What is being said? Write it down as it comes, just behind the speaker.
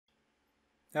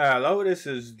Hello, this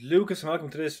is Lucas and welcome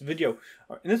to this video.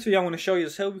 In this video I'm going to show you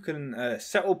how we can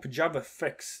set up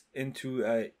JavaFX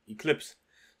into Eclipse.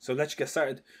 So let's get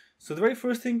started. So the very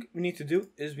first thing we need to do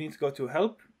is we need to go to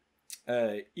Help,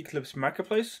 Eclipse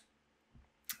Marketplace.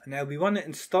 Now we want to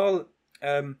install,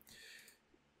 I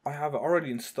have it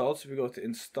already installed, so we go to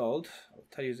Installed. I'll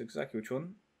tell you exactly which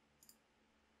one.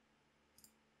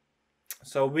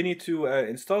 So we need to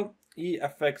install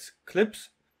Eclipse.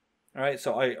 Alright,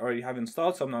 so I already have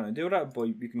installed, so I'm not going to do that, but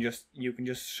you can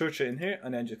just search it in here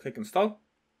and then just click install.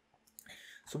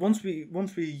 So once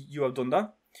you have done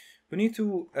that, we need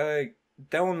to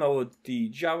download the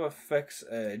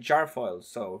javafx jar files.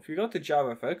 So if you go to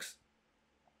javafx,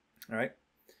 alright,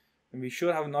 and we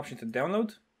should have an option to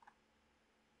download.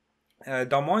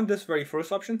 Don't mind this very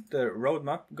first option, the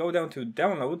roadmap. Go down to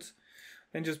downloads,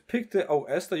 and just pick the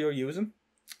OS that you're using.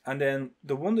 And then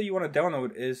the one that you want to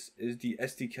download is the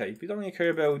SDK. If you don't really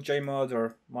care about JMod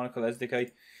or Monocle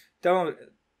SDK, download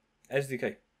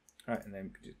SDK. Alright, and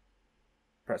then just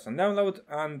press on download,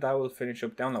 and that will finish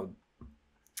up download.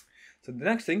 So the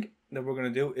next thing that we're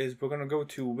going to do is we're going to go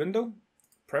to Window,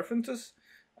 Preferences,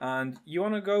 and you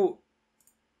want to go,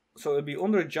 so it'll be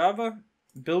under Java,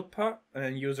 Build Path, and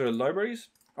then User Libraries,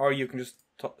 or you can just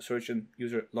search in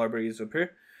User Libraries up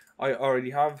here. I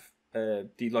already have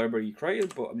the library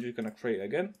created, but I'm just going to create it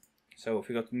again. So if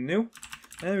we go to new,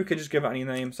 then we can just give it any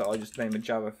name. So I'll just name it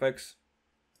JavaFX.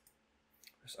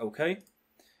 Press OK.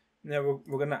 Now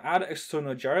we're going to add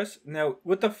external jars. Now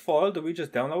with the file that we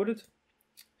just downloaded,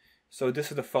 so this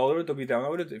is the folder that we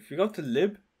downloaded. If you go to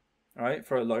lib, alright,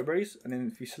 for libraries, and then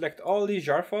if you select all these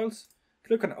jar files,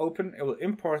 click on open, it will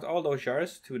import all those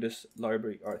jars to this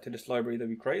library, or to this library that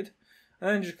we created, and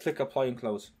then just click apply and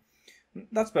close.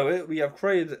 That's about it. We have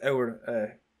created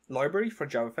our library for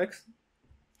JavaFX.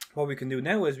 What we can do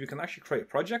now is we can actually create a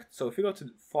project. So if you go to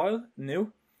File,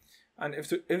 New, and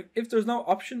if there's no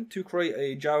option to create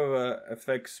a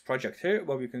JavaFX project here,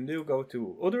 what we can do, go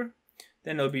to Other,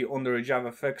 then it'll be under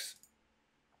JavaFX,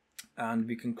 and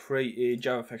we can create a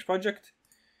JavaFX project.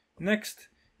 Next,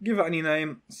 give it any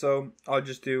name. So I'll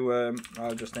just do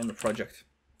I'll just name a project.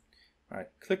 All right,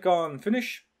 click on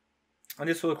Finish. And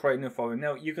this will create a new folder.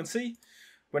 Now you can see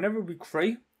whenever we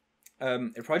create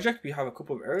a project, we have a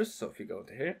couple of errors. So if you go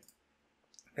to here,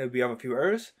 we have a few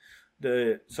errors.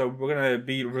 So we're going to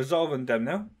be resolving them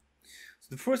now. So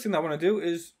the first thing I want to do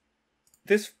is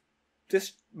this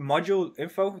module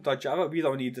info.java. We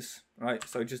don't need this, right?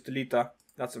 So just delete that.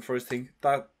 That's the first thing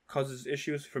that causes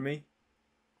issues for me.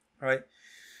 All right.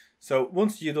 So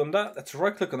once you've done that, let's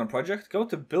right click on the project, go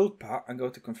to build path, and go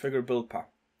to configure build path.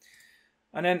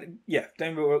 And then, yeah,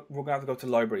 then we're going to have to go to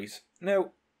libraries.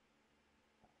 Now,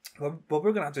 what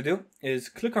we're going to have to do is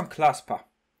click on class path,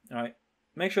 all right?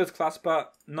 Make sure it's class path,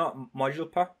 not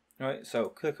module path, all right? So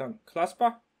click on class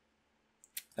path.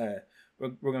 We're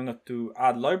going to have to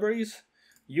add libraries,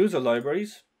 user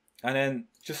libraries, and then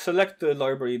just select the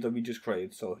library that we just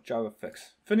created. So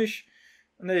JavaFX, finish,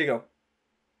 and there you go.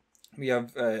 We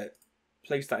have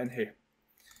placed that in here,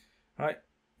 all right?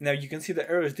 Now you can see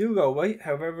the errors do go away.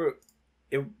 However,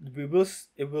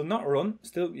 it will not run.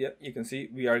 Still, yeah, you can see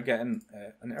we are getting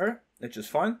an error, which is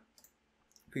fine.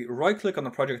 We right click on the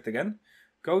project again,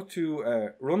 go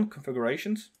to run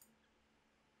configurations.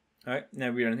 All right,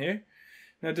 now we're in here.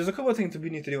 Now there's a couple of things that we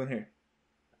need to do in here.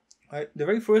 All right, the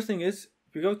very first thing is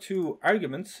if we go to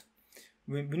arguments,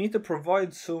 we need to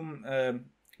provide some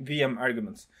VM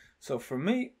arguments. So for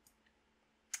me,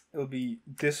 it'll be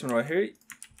this one right here.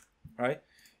 All right,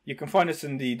 you can find this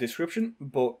in the description,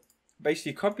 but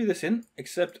basically copy this in,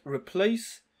 except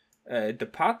replace the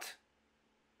path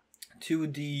to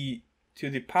the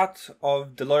path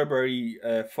of the library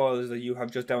files that you have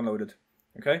just downloaded.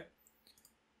 Okay,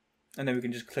 and then we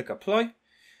can just click apply,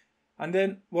 and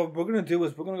then what we're going to do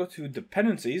is we're going to go to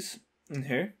dependencies in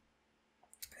here.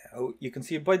 You can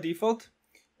see by default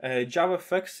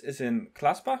JavaFX is in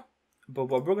class path, but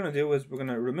what we're going to do is we're going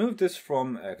to remove this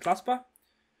from class path,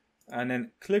 and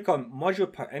then click on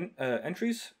module path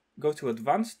entries. Go to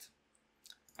advanced,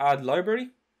 add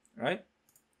library, right?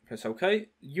 Press OK,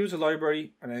 use a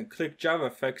library, and then click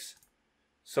JavaFX,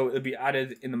 so it'll be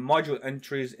added in the module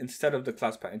entries instead of the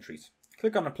class path entries.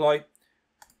 Click on apply,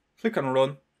 click on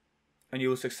run, and you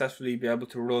will successfully be able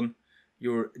to run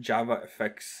your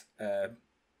JavaFX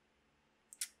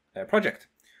project.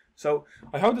 So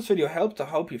I hope this video helped. I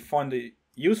hope you find it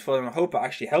useful, and I hope it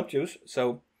actually helped you.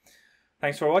 So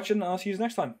thanks for watching, and I'll see you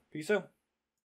next time. Peace out.